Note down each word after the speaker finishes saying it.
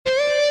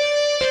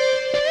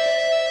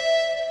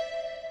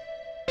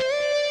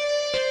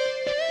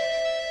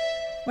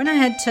When I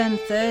had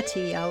turned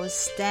 30, I was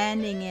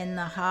standing in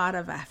the heart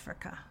of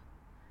Africa.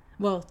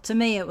 Well, to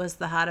me it was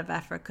the heart of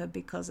Africa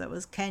because it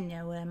was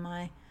Kenya where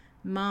my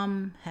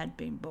mum had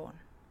been born.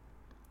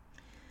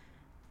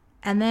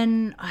 And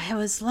then I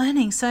was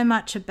learning so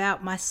much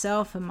about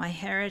myself and my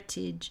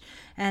heritage.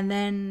 And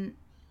then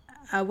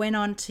I went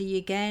on to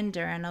Uganda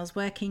and I was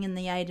working in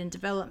the aid and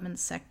development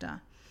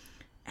sector.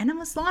 And it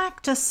was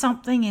like just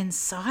something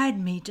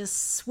inside me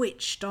just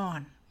switched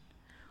on.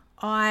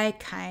 I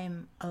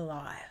came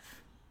alive.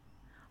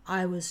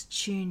 I was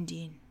tuned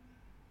in.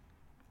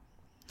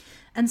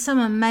 And some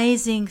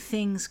amazing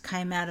things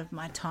came out of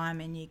my time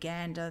in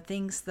Uganda,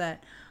 things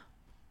that,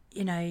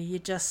 you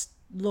just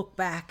look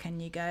back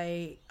and you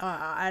go, oh,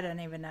 I don't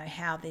even know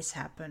how this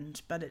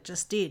happened, but it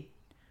just did.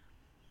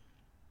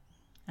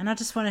 And I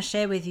just want to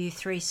share with you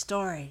 3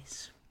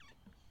 stories.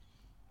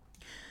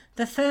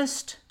 The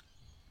first,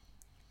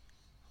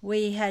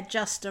 we had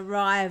just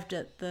arrived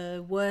at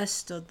the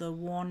worst of the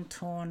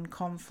war-torn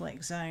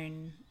conflict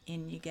zone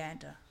in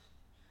Uganda.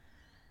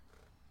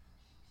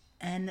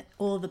 And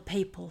all the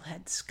people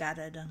had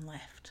scattered and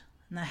left,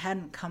 and they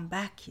hadn't come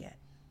back yet.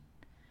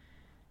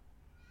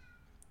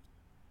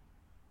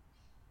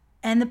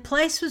 And the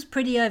place was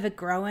pretty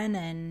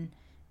overgrown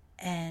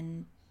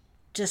and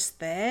just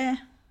there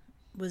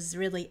was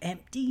really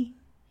empty.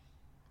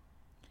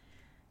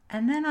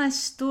 And then I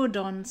stood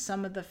on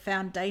some of the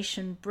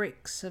foundation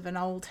bricks of an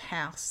old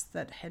house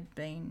that had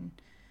been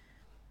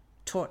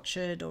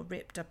tortured or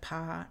ripped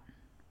apart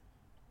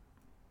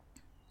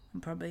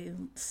and probably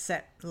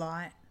set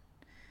light.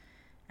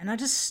 And I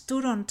just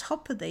stood on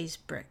top of these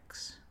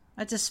bricks.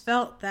 I just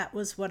felt that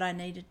was what I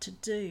needed to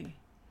do.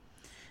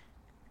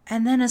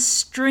 And then a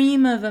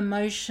stream of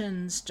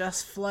emotions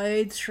just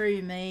flowed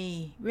through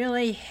me,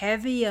 really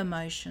heavy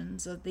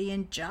emotions of the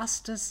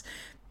injustice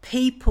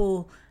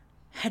people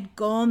had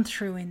gone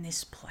through in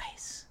this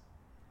place.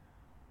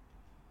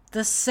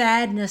 The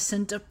sadness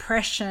and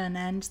depression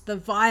and the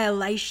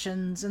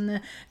violations and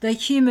the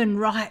human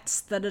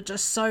rights that are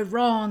just so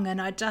wrong.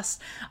 And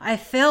I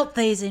felt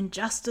these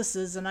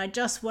injustices and I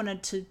just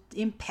wanted to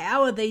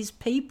empower these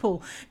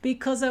people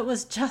because it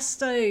was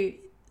just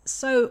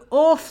so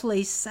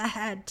awfully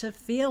sad to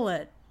feel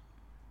it.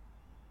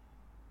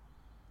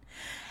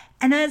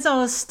 And as I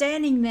was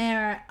standing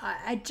there,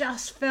 I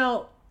just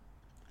felt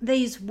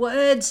these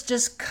words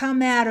just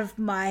come out of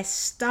my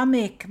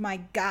stomach, my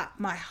gut,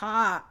 my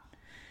heart.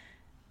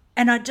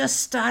 And I just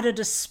started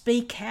to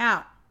speak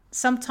out.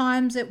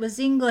 Sometimes it was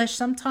English,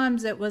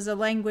 sometimes it was a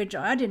language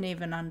I didn't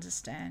even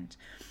understand.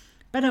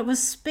 But it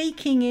was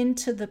speaking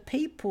into the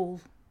people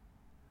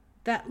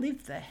that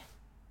lived there.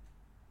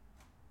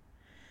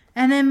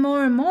 And then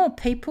more and more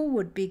people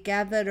would be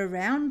gathered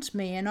around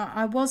me, and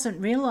I wasn't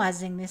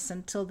realizing this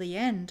until the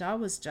end. I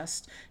was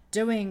just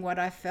doing what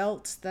I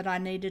felt that I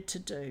needed to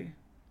do.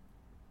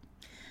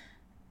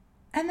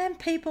 And then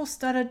people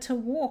started to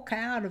walk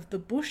out of the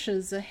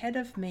bushes ahead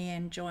of me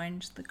and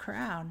joined the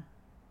crowd.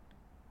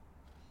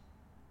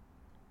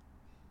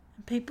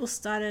 And people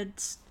started,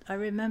 I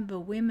remember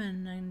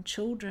women and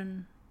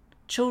children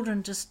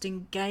just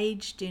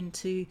engaged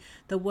into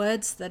the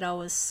words that I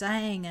was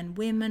saying, and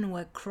women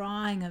were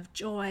crying of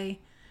joy,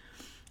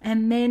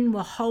 and men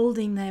were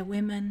holding their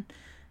women,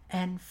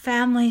 and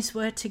families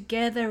were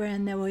together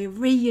and they were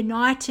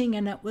reuniting,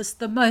 and it was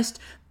the most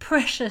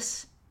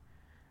precious,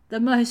 the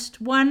most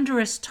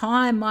wondrous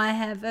time I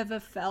have ever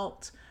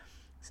felt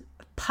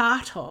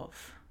part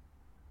of.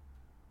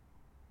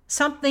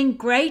 Something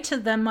greater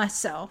than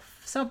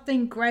myself,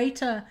 something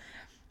greater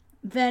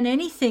than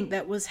anything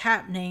that was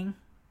happening.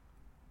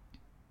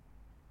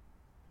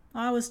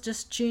 I was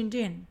just tuned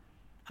in.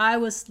 I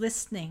was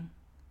listening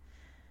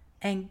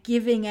and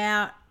giving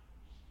out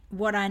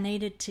what I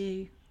needed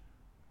to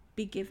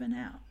be given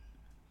out.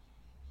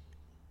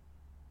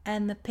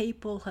 And the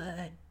people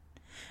heard.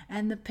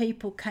 And the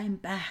people came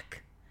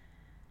back.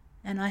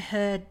 And I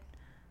heard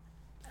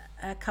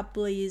a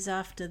couple of years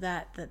after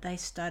that they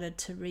started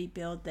to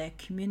rebuild their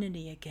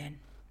community again.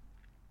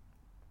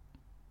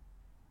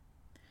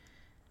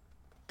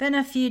 Then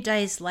a few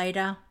days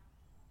later,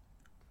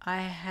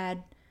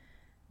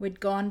 we'd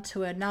gone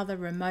to another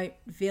remote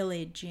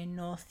village in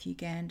North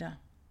Uganda.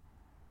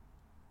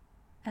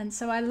 And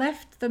so I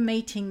left the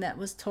meeting that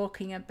was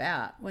talking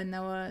about when they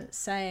were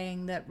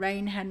saying that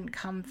rain hadn't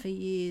come for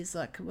years,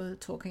 like we were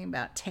talking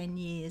about 10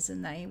 years,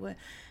 and they were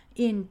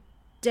in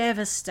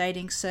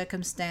devastating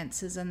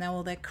circumstances and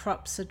all their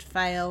crops had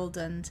failed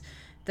and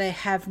they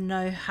have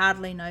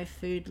hardly no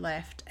food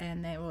left,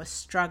 and they were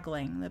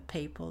struggling, the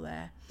people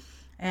there.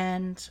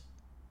 And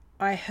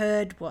I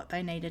heard what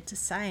they needed to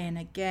say, and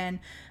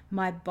again,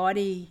 my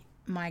body,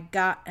 my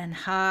gut and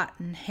heart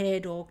and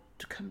head all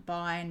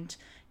combined,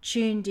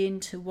 tuned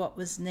into what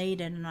was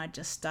needed, and I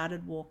just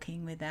started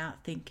walking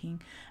without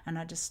thinking, and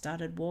I just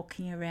started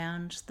walking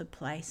around the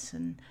place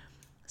and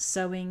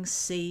sowing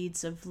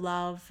seeds of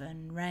love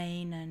and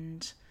rain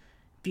and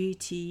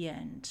beauty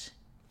and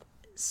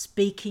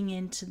speaking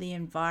into the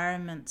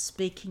environment,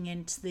 speaking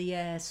into the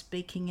air,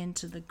 speaking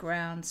into the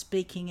ground,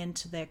 speaking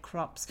into their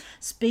crops,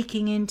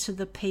 speaking into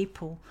the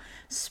people,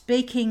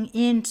 speaking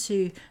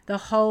into the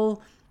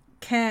whole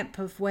camp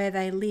of where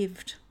they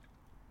lived,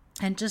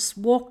 and just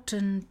walked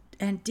and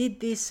did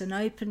this and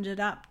opened it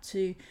up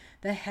to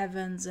the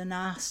heavens and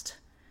asked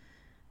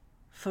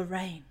for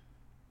rain.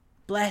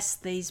 Bless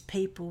these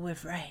people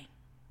with rain.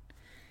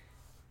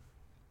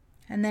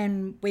 And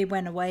then we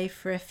went away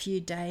for a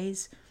few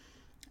days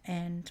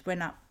and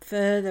went up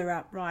further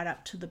up, right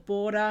up to the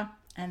border.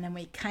 And then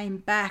we came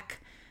back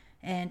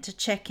and to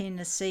check in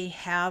to see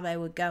how they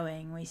were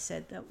going. We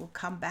said that we'll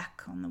come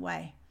back on the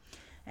way.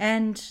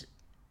 And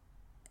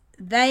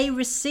they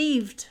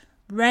received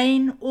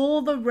rain,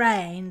 all the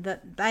rain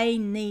that they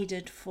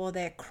needed for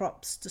their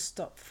crops to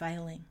stop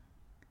failing,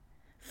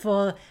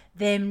 for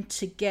them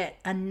to get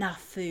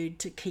enough food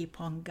to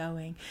keep on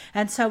going.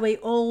 And so we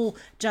all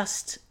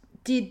just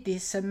did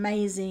this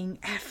amazing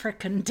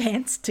African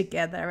dance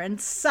together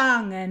and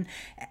sung and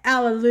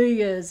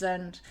alleluias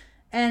and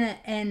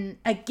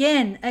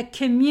again, a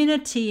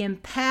community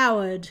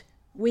empowered.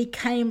 We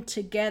came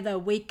together,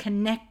 we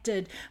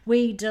connected,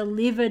 we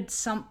delivered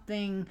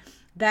something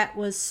that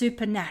was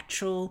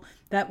supernatural,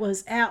 that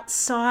was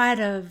outside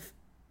of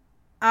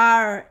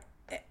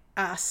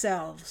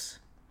ourselves,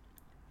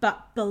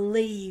 but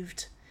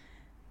believed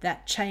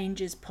that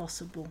change is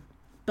possible,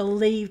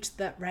 believed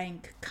that rain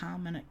could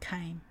come, and it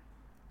came.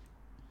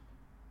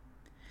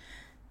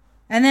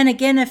 And then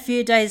again a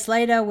few days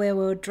later, we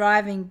were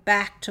driving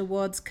back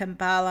towards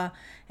Kampala,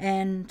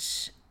 and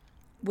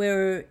we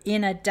were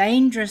in a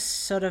dangerous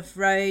sort of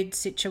road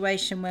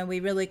situation where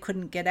we really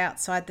couldn't get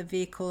outside the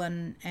vehicle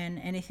and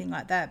anything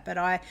like that. But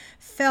I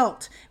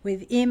felt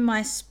within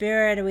my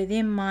spirit,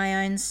 within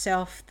my own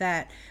self,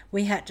 that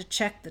we had to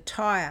check the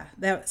tyre.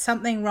 There was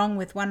something wrong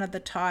with one of the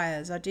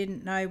tyres. I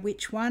didn't know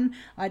which one.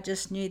 I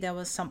just knew there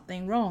was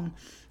something wrong.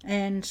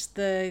 And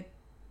the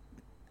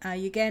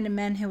Ugandan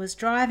man who was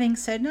driving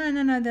said,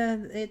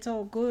 no, it's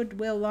all good,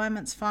 wheel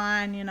alignment's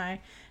fine,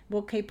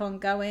 we'll keep on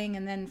going.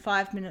 And then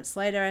 5 minutes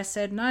later I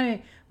said,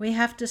 no, we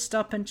have to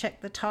stop and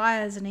check the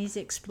tyres. And he's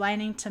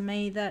explaining to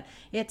me that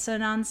it's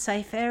an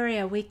unsafe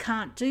area, we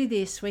can't do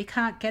this, we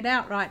can't get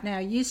out right now,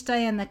 you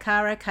stay in the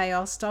car, okay,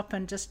 I'll stop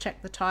and just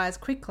check the tyres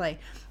quickly.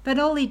 But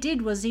all he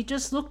did was he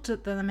just looked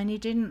at them, and he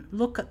didn't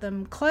look at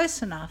them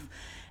close enough.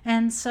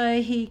 And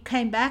so he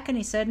came back and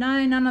he said,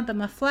 no, none of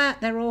them are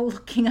flat, they're all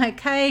looking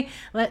okay,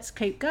 let's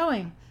keep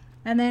going.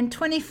 And then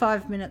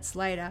 25 minutes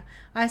later,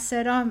 I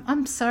said,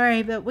 I'm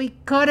sorry, but we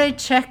got to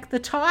check the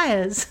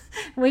tyres.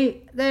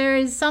 There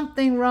is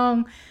something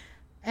wrong.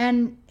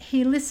 And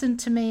he listened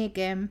to me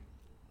again,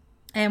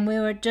 and we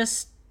were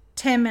just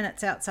 10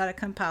 minutes outside of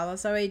Kampala.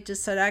 So he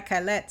just said,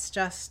 okay, let's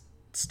just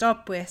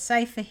stop, we're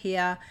safer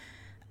here.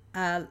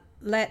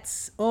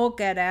 Let's all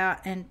get out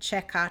and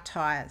check our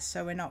tyres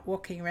so we're not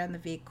walking around the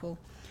vehicle.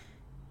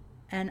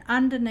 And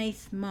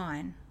underneath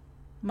me,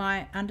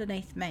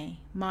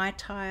 my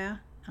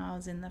tyre, I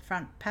was in the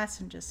front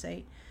passenger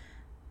seat,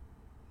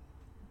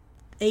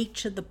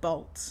 each of the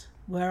bolts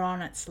were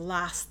on its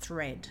last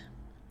thread.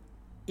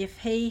 If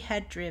he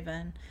had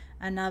driven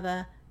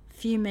another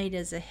few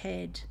metres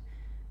ahead,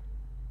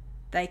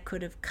 they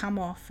could have come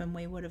off and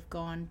we would have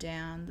gone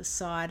down the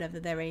side of a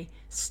very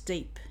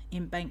steep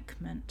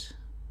embankment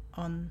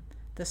on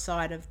the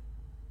side of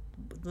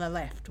the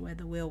left where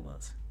the wheel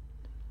was.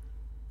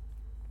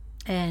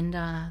 And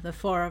the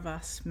four of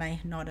us may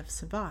not have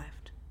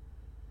survived.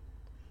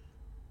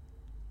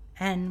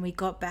 And we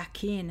got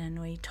back in and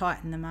we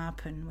tightened them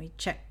up and we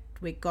checked,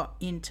 we got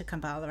into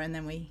Kampala and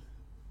then we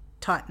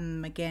tightened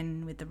them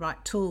again with the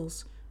right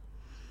tools.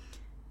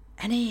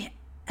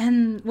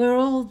 And we're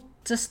all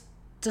just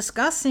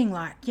discussing,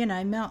 like,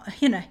 Mel,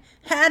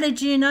 how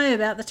did you know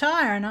about the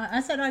tyre? And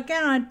I said,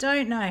 again, I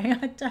don't know.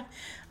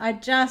 I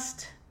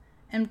just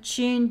am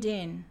tuned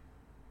in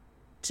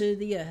to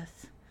the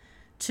earth,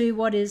 to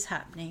what is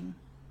happening.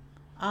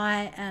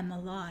 I am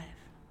alive.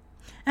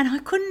 And I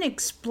couldn't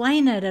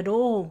explain it at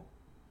all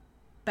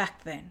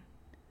back then,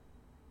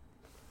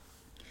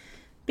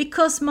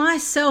 because my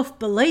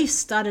self-belief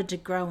started to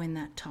grow in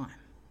that time.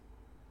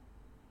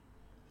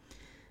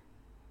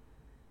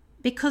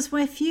 Because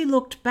if you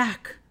looked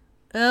back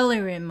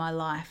earlier in my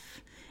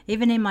life,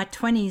 even in my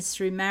 20s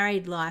through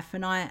married life,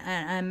 and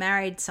I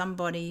married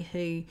somebody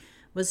who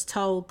was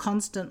told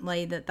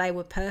constantly that they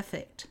were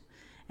perfect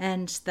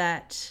and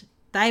that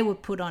they were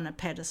put on a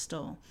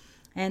pedestal.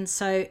 And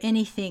so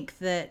anything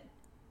that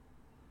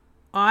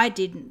I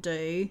didn't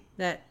do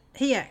that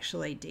he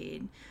actually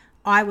did,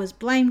 I was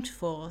blamed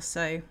for.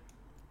 So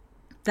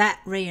that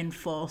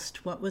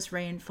reinforced what was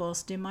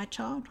reinforced in my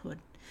childhood,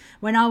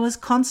 when I was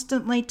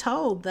constantly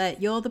told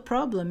that you're the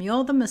problem,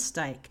 you're the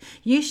mistake,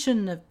 you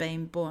shouldn't have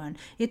been born,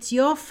 it's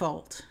your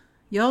fault,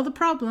 you're the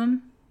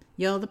problem,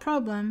 you're the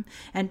problem.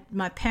 And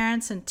my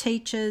parents and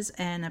teachers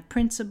and a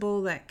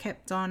principal that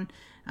kept on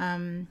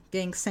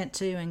being sent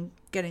to and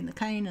getting the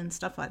cane and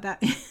stuff like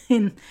that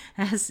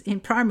in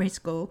primary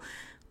school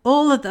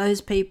All of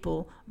those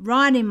people,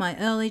 right in my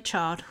early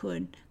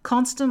childhood,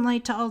 constantly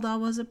told I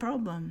was a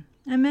problem.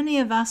 And many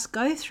of us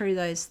go through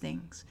those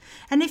things.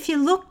 And if you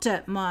looked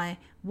at my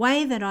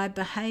way that I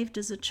behaved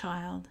as a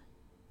child,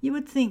 you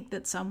would think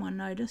that someone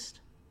noticed.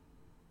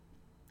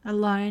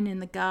 Alone in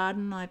the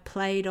garden, I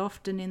played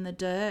often in the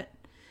dirt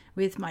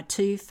with my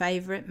two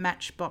favourite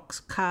Matchbox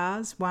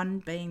cars, one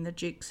being the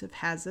Dukes of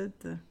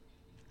Hazzard,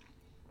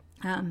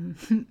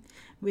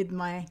 with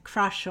my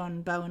crush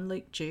on Bo and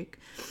Luke Duke.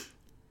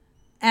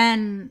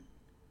 And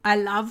I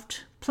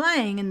loved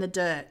playing in the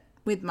dirt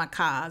with my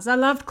cars. I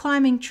loved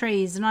climbing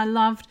trees, and I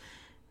loved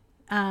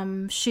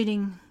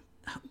shooting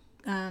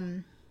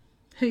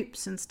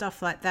hoops and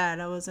stuff like that.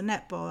 I was a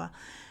netballer.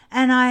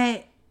 And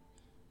I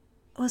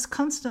was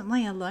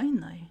constantly alone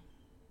though.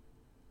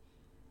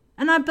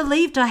 And I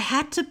believed I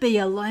had to be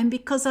alone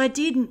because I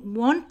didn't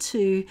want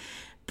to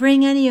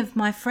bring any of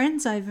my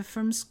friends over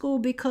from school,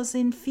 because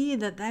in fear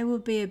that they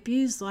would be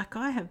abused like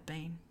I have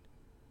been,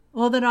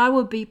 or that I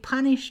would be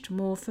punished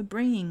more for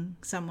bringing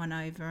someone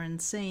over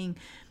and seeing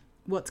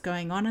what's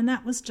going on. And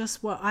that was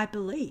just what I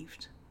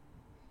believed.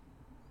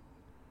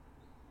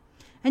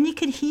 And you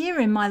could hear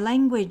in my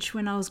language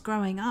when I was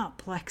growing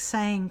up, like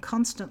saying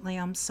constantly,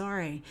 I'm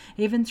sorry.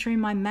 Even through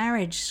my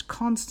marriage,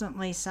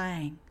 constantly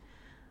saying,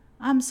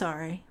 I'm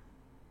sorry.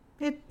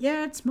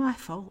 It's my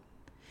fault.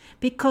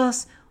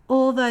 Because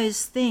all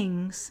those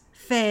things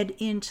fed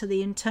into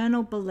the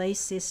internal belief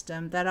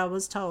system that I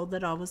was told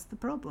that I was the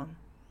problem.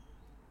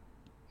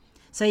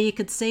 So you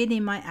could see it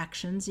in my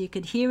actions, you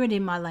could hear it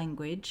in my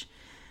language.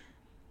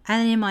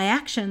 And in my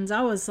actions,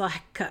 I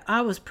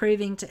was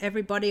proving to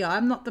everybody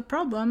I'm not the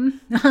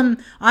problem.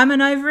 I'm an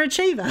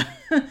overachiever.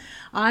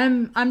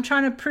 I'm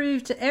trying to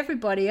prove to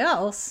everybody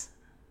else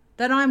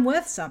that I'm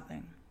worth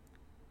something.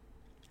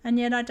 And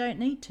yet I don't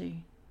need to.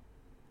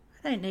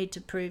 I don't need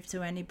to prove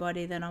to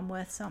anybody that I'm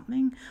worth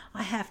something.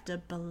 I have to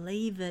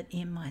believe it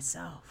in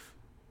myself.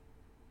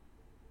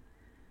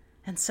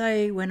 And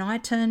so when I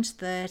turned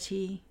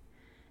 30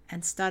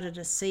 and started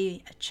to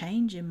see a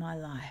change in my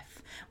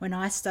life, when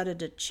I started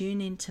to tune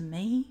into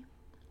me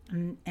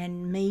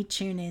and me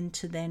tune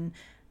into then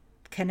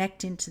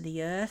connect into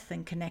the earth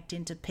and connect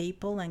into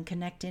people and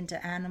connect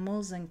into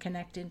animals and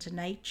connect into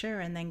nature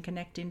and then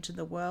connect into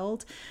the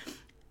world,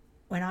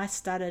 when I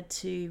started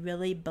to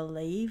really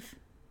believe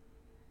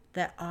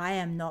that I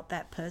am not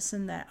that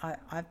person that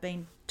I've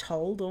been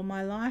told all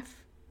my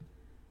life,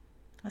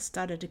 I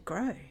started to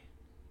grow.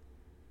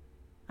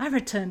 I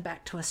returned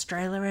back to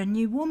Australia a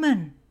new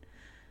woman.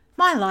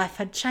 My life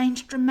had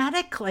changed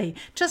dramatically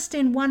just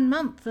in 1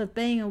 month of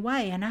being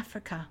away in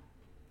Africa.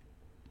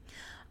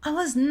 I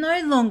was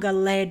no longer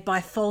led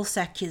by false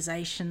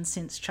accusations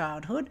since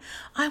childhood.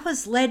 I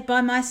was led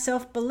by my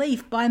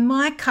self-belief, by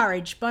my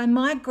courage, by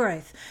my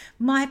growth,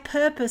 my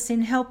purpose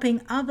in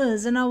helping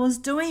others, and I was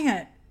doing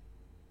it.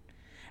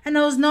 And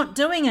I was not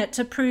doing it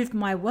to prove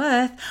my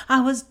worth.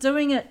 I was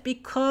doing it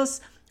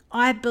because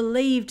I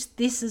believed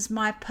this is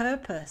my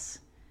purpose.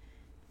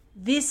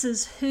 This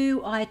is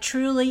who I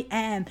truly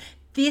am.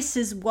 This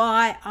is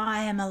why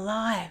I am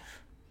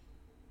alive.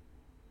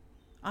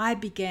 I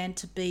began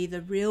to be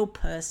the real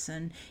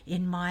person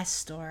in my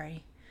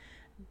story,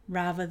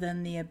 rather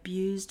than the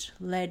abused,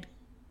 led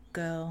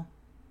girl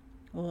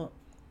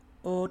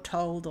or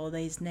told all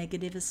these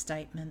negative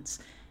statements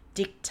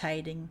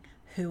dictating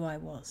who I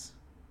was.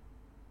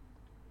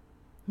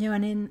 You know,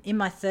 and in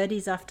my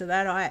 30s after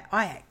that,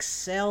 I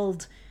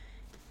excelled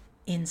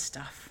in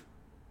stuff.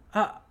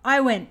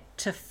 I went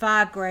to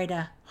far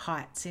greater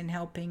heights in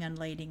helping and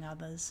leading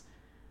others.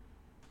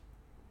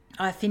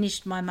 I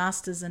finished my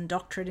master's and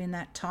doctorate in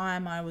that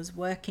time. I was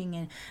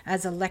working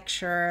as a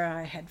lecturer.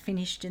 I had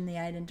finished in the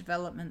aid and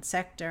development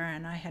sector,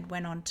 and I had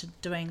went on to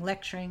doing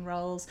lecturing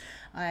roles.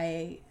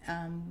 I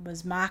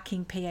was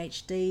marking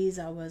PhDs.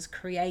 I was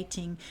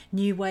creating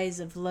new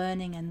ways of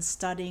learning and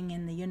studying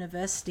in the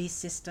university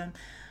system.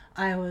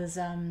 I was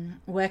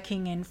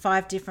working in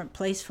 5 different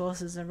police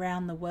forces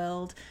around the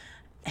world,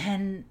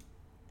 and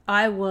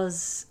I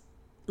was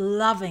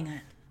loving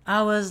it.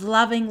 I was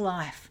loving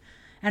life.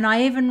 And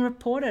I even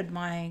reported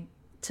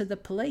to the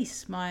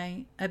police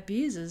my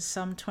abusers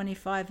some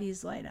 25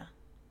 years later,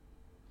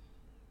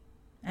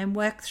 and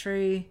worked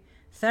through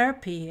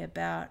therapy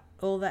about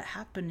all that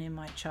happened in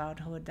my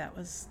childhood that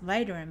was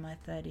later in my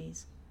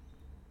 30s.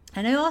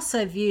 And I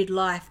also viewed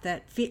life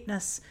that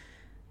fitness,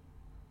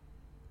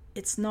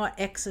 it's not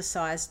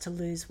exercise to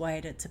lose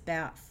weight, it's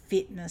about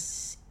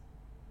fitness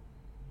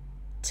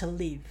to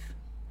live.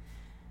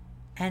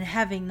 And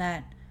having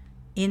that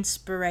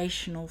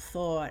inspirational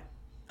thought,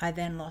 I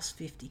then lost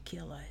 50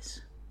 kilos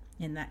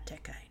in that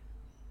decade.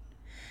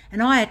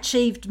 And I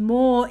achieved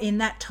more in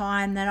that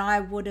time than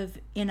I would have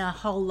in a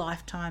whole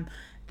lifetime,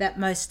 that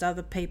most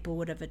other people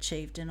would have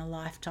achieved in a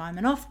lifetime.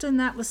 And often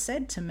that was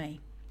said to me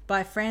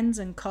by friends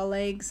and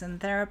colleagues and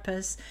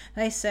therapists.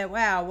 They say,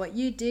 wow, what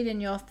you did in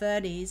your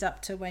 30s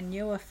up to when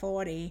you were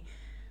 40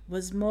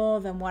 was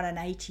more than what an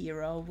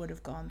 80-year-old would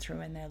have gone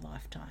through in their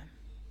lifetime.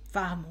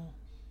 Far more.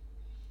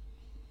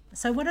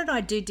 So what did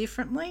I do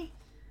differently?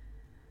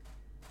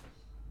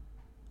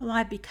 Well,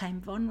 I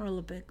became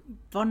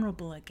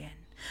vulnerable again.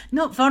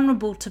 Not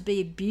vulnerable to be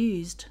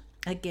abused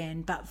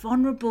again, but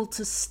vulnerable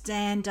to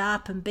stand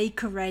up and be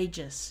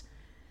courageous,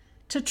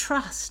 to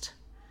trust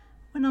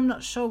when I'm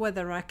not sure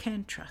whether I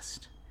can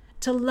trust,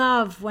 to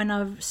love when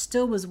I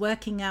still was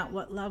working out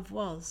what love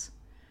was,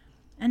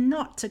 and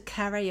not to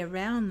carry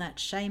around that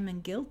shame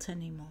and guilt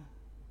anymore,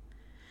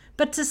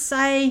 but to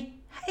say,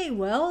 hey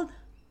world,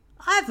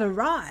 I've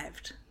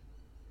arrived.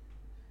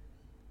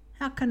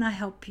 How can I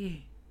help you?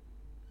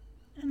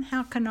 And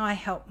how can I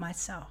help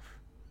myself?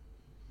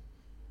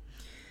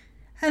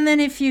 And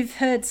then if you've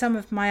heard some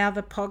of my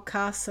other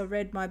podcasts or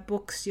read my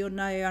books, you'll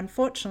know,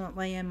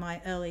 unfortunately, in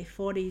my early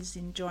 40s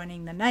in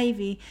joining the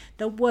Navy,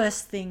 the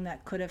worst thing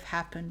that could have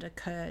happened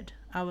occurred.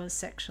 I was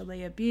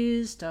sexually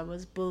abused, I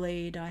was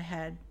bullied, I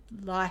had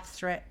life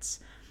threats,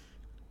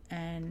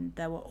 and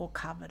they were all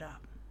covered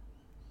up.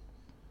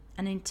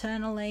 And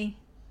internally,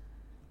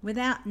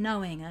 without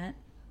knowing it,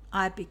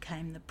 I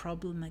became the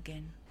problem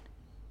again,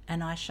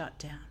 and I shut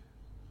down.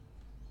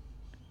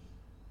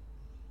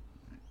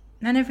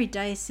 And every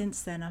day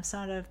since then, I've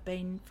sort of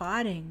been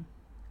fighting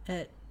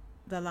it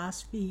the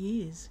last few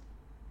years.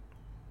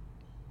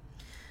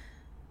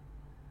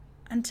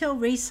 Until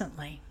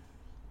recently.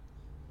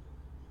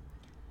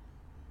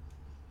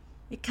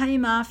 It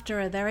came after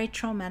a very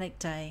traumatic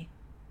day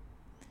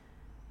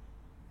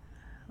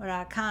where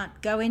I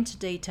can't go into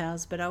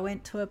details, but I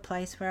went to a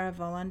place where I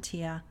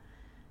volunteer,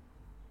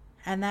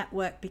 and that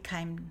work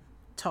became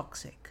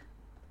toxic.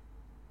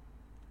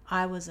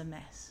 I was a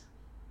mess.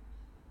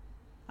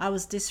 I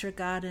was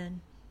disregarded,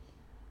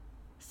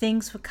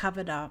 things were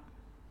covered up,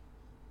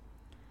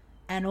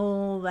 and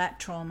all that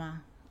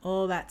trauma,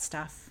 all that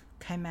stuff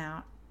came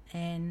out,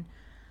 and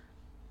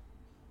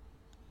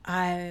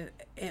I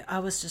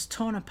was just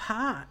torn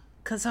apart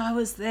because I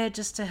was there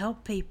just to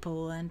help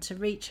people and to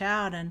reach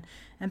out and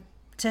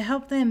to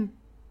help them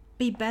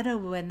be better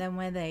than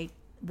where they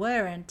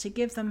were and to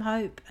give them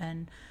hope,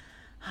 and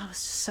I was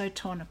just so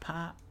torn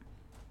apart.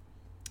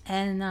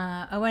 And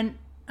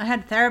I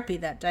had therapy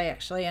that day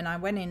actually, and I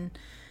went in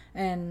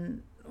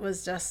and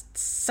was just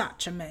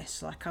such a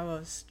mess. Like I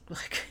was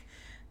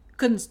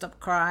couldn't stop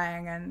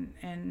crying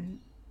and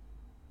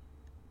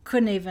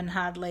couldn't even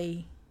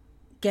hardly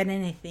get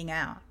anything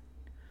out.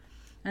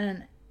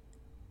 And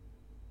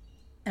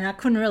I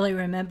couldn't really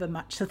remember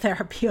much of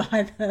therapy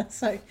either.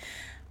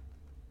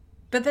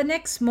 But the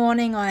next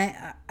morning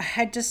I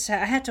had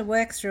to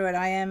work through it.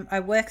 I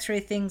work through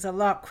things a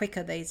lot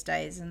quicker these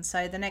days, and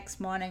so the next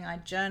morning I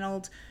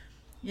journaled.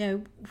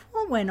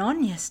 What went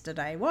on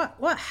yesterday?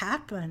 What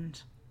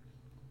happened?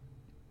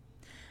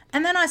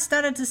 And then I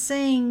started to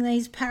seeing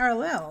these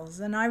parallels,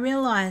 and I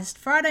realized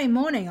Friday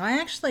morning I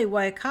actually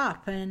woke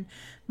up and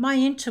my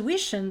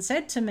intuition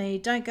said to me,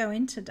 don't go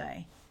in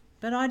today.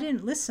 But I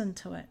didn't listen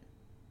to it.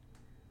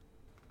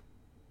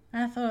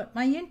 And I thought,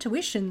 my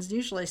intuition's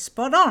usually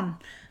spot on,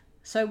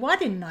 so why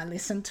didn't I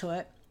listen to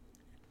it?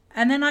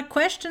 And then I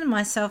questioned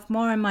myself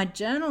more in my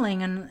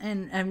journaling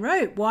and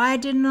wrote, why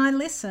didn't I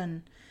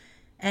listen?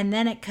 And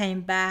then it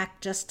came back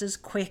just as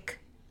quick.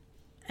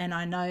 And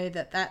I know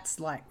that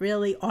that's like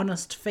really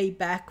honest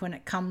feedback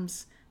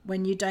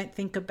when you don't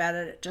think about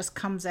it, it just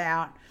comes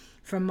out.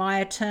 From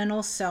my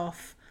eternal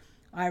self,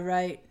 I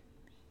wrote,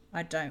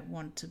 I don't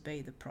want to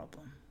be the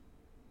problem.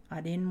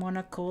 I didn't want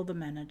to call the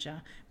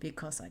manager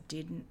because I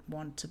didn't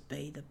want to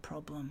be the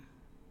problem.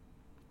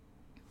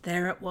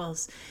 There it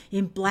was,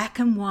 in black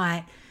and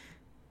white,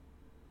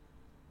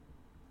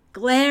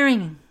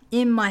 glaring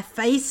in my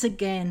face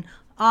again.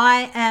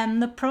 I am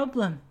the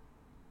problem.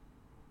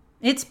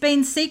 It's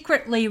been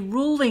secretly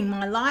ruling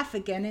my life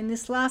again in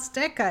this last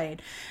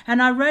decade.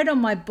 And I wrote on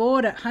my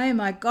board at home,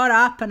 I got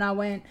up and I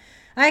went,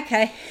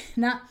 okay,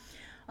 no,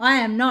 I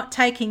am not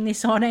taking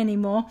this on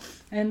anymore.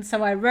 And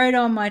so I wrote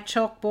on my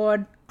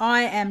chalkboard,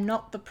 I am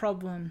not the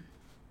problem.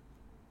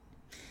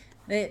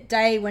 The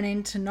day went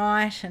into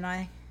night,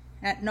 and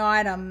at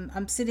night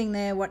I'm sitting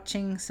there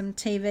watching some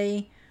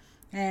TV.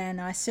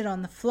 And I sit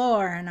on the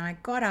floor and I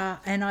got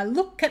up and I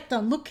kept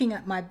on looking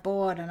at my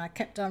board and I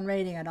kept on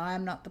reading it. I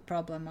am not the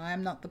problem. I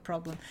am not the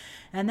problem.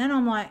 And then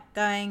I'm like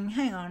going,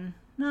 hang on,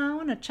 no, I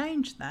want to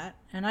change that.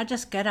 And I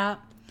just get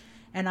up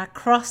and I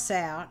cross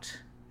out,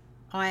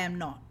 I am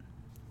not.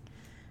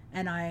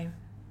 And I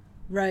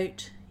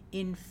wrote,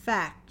 in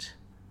fact,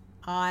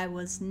 I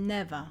was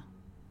never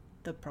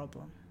the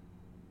problem.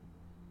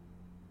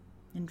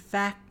 In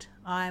fact,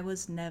 I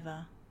was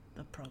never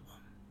the problem.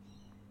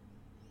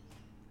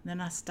 Then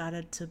I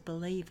started to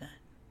believe it.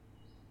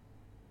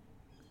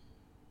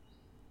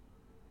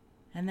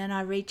 And then I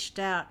reached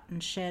out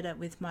and shared it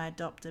with my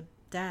adopted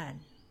dad.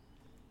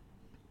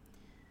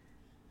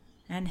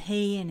 And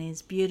he, in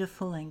his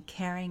beautiful and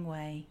caring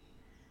way,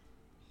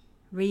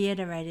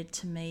 reiterated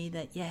to me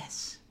that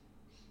yes,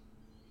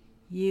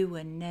 you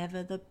were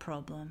never the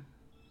problem.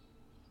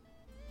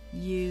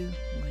 You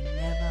were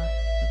never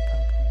the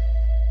problem.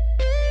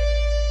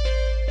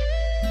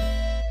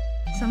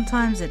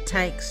 Sometimes it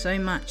takes so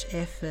much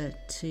effort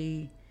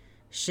to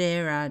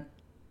share our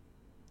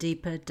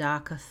deeper,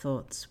 darker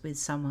thoughts with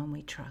someone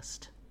we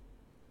trust.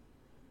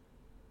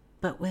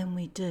 But when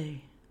we do,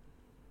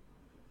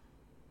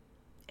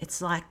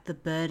 it's like the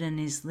burden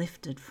is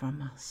lifted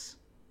from us.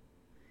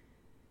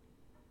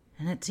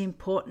 And it's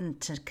important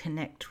to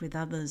connect with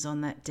others on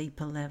that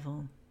deeper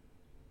level.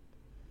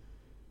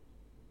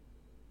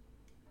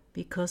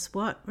 Because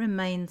what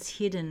remains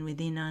hidden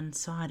within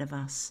inside of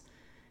us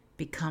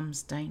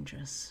becomes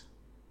dangerous.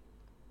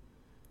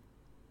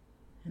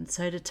 And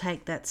so to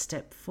take that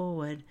step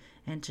forward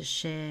and to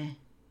share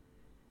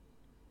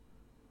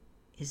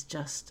is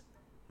just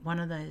one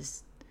of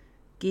those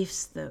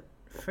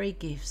free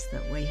gifts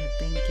that we have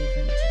been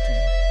given to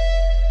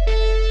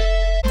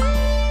do.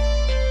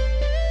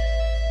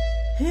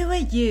 Who are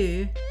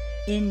you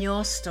in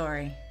your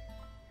story?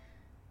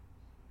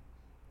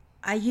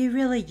 Are you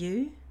really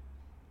you?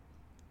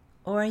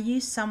 Or are you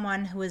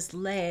someone who is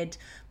led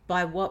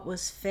by what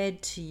was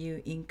fed to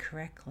you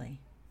incorrectly?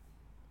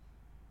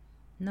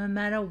 No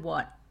matter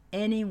what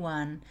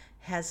anyone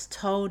has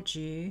told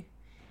you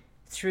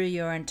through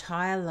your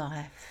entire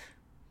life,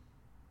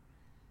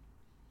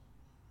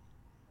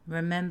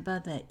 remember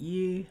that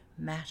you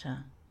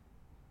matter.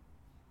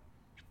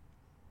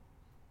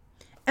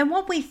 And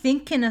what we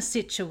think in a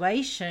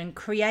situation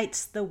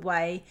creates the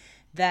way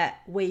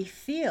that we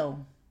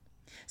feel.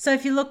 So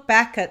if you look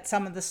back at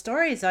some of the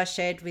stories I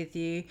shared with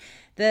you,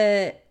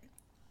 there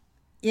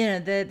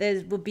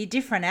would be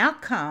different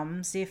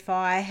outcomes if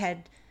I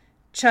had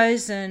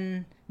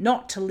chosen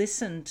not to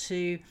listen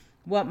to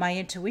what my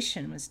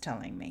intuition was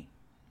telling me.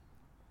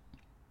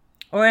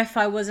 Or if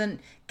I wasn't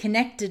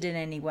connected in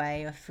any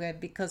way,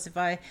 because if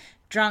I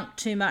drank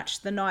too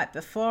much the night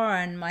before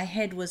and my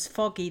head was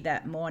foggy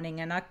that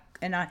morning and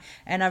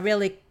I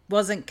really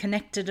wasn't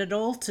connected at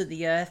all to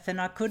the earth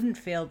and I couldn't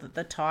feel that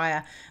the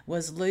tire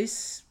was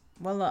loose,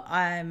 well,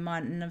 I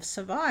mightn't have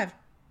survived.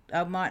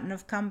 I mightn't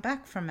have come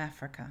back from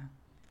Africa.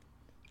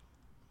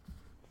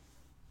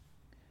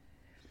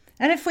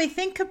 And if we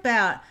think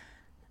about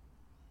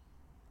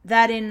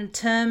that in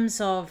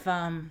terms of,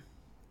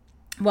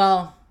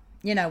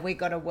 we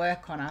got to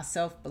work on our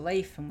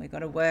self-belief and we got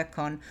to work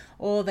on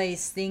all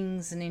these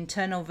things and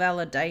internal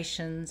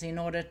validations in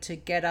order to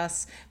get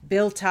us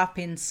built up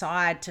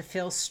inside, to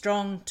feel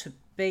strong, to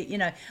be,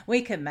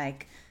 we can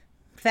make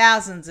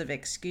thousands of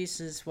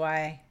excuses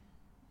why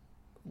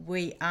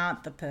we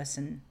aren't the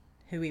person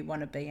who we want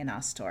to be in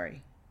our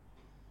story.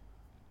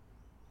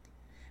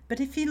 But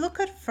if you look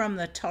at it from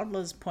the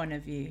toddler's point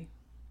of view,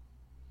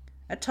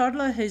 a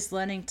toddler who's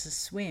learning to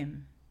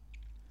swim,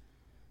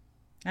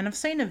 and I've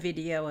seen a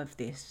video of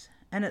this,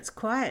 and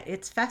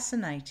it's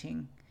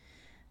fascinating.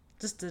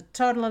 Just a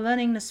toddler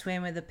learning to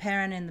swim with a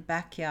parent in the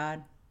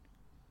backyard,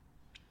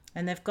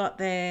 and they've got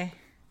their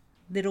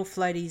little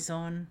floaties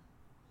on,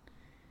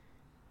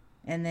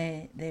 and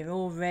they're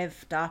all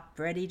revved up,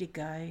 ready to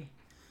go,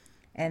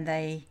 and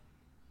they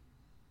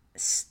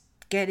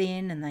get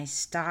in and they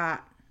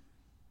start,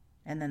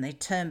 and then they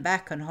turn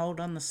back and hold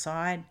on the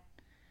side.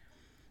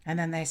 And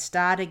then they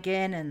start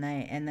again and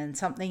then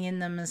something in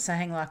them is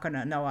saying like, oh,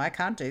 no, I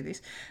can't do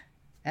this.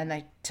 And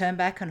they turn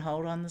back and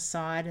hold on the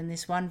side. And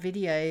this one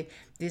video,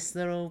 this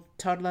little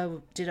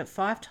toddler did it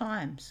 5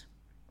 times.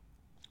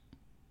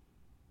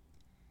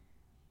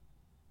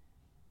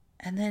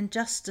 And then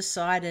just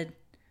decided,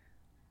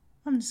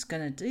 I'm just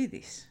going to do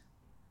this.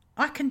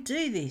 I can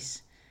do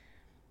this.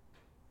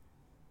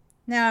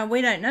 Now,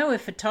 we don't know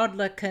if a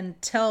toddler can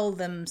tell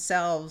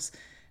themselves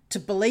to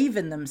believe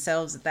in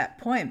themselves at that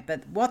point,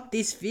 but what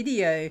this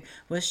video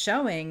was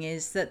showing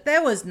is that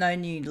there was no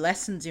new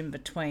lessons in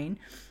between.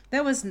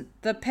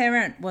 The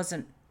parent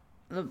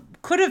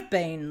could have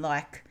been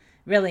like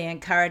really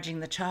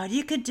encouraging the child,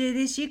 you could do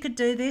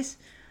this,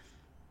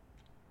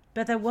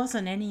 but there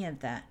wasn't any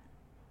of that.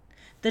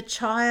 The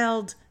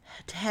child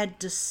had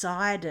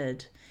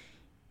decided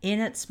in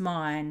its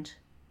mind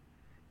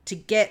to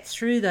get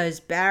through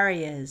those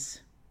barriers,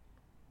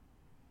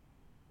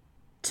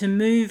 to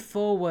move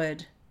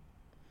forward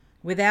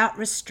without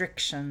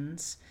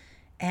restrictions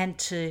and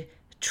to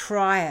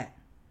try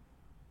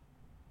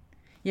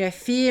it.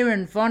 Fear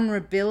and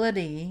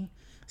vulnerability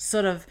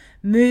sort of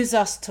moves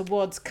us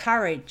towards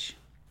courage.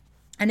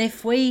 And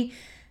if we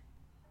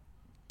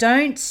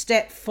don't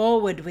step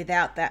forward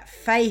without that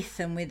faith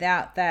and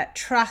without that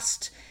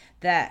trust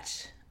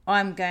that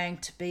I'm going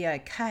to be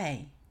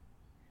okay,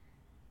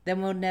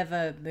 then we'll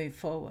never move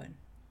forward.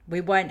 We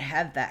won't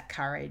have that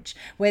courage.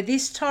 Where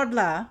this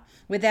toddler,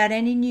 without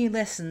any new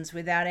lessons,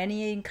 without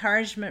any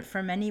encouragement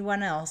from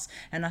anyone else,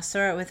 and I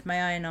saw it with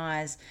my own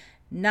eyes,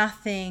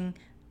 nothing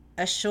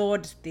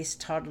assured this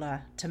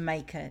toddler to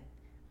make it.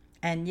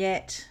 And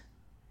yet,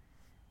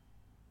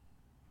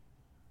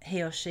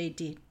 he or she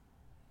did.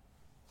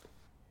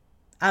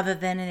 Other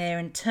than their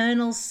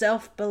internal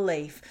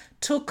self-belief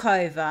took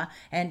over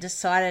and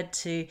decided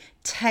to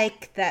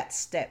take that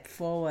step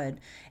forward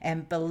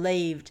and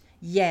believed,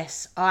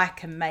 yes, I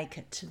can make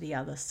it to the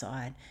other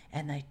side.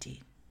 And they did.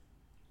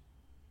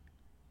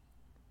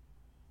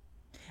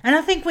 And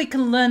I think we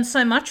can learn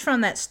so much from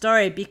that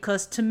story,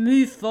 because to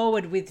move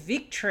forward with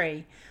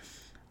victory,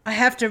 I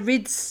have to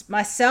rid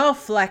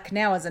myself, like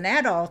now as an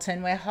adult,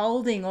 and we're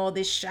holding all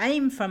this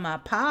shame from our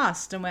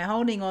past, and we're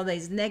holding all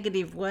these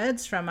negative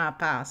words from our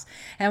past,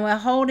 and we're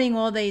holding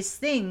all these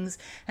things,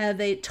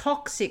 the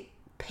toxic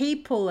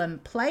people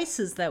and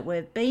places that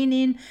we've been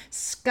in,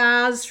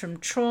 scars from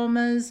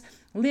traumas,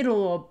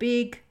 little or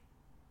big.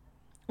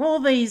 All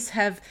these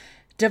have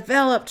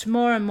developed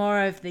more and more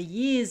over the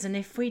years, and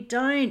if we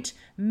don't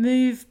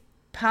move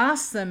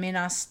past them in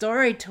our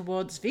story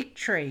towards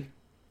victory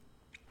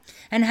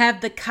and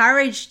have the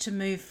courage to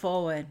move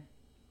forward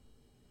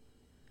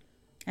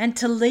and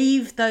to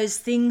leave those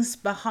things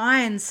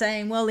behind,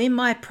 saying, well, in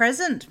my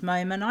present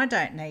moment, I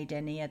don't need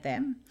any of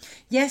them.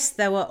 Yes,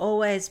 there will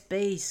always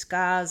be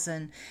scars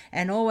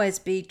and always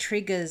be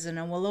triggers, and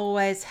we'll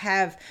always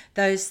have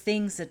those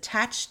things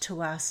attached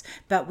to us,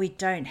 but we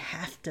don't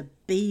have to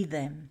be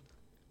them.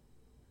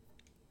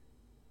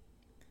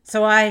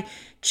 So I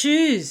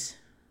choose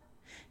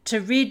to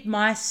rid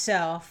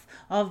myself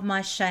of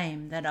my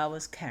shame that I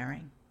was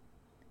carrying.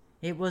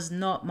 It was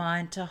not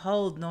mine to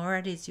hold, nor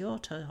it is yours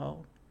to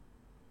hold.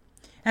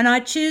 And I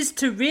choose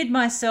to rid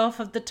myself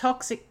of the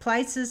toxic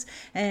places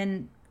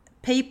and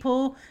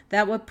people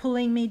that were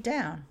pulling me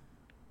down.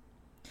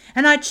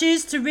 And I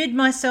choose to rid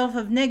myself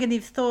of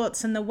negative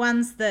thoughts and the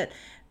ones that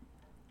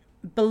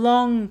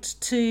belonged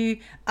to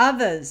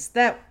others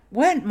that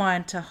weren't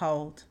mine to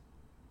hold,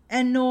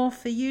 and nor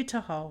for you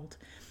to hold.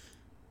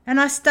 And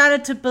I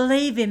started to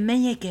believe in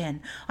me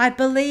again. I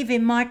believe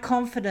in my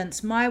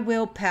confidence, my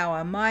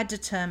willpower, my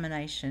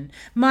determination,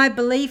 my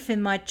belief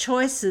in my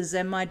choices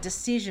and my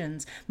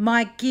decisions,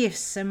 my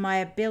gifts and my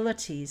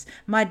abilities,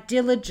 my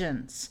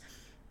diligence.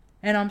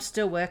 And I'm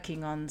still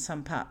working on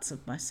some parts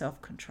of my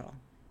self-control.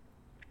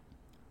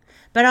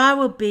 But I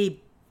will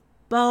be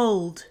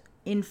bold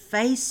in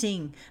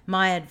facing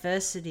my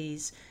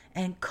adversities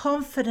and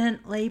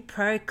confidently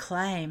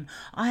proclaim,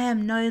 I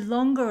am no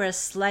longer a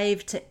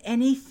slave to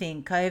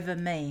anything over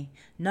me.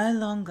 No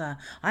longer.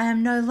 I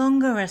am no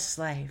longer a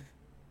slave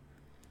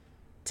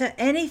to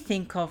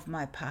anything of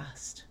my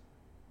past.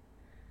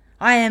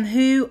 I am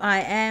who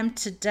I am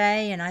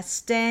today, and I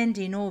stand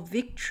in all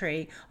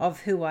victory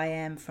of who I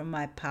am from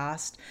my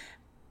past,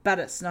 but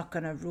it's not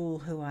going to rule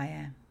who I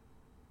am.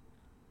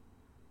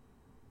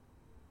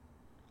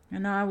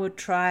 And I will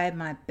try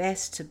my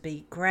best to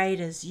be great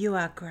as you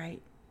are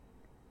great.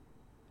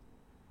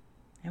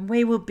 And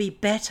we will be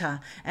better,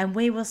 and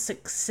we will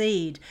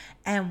succeed,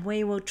 and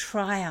we will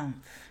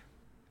triumph,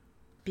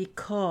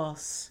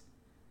 because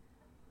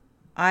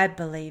I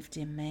believed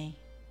in me,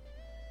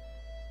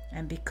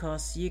 and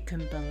because you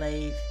can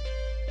believe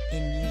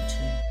in you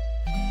too.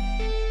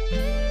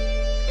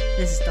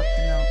 This is Dr.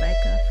 Mel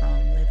Baker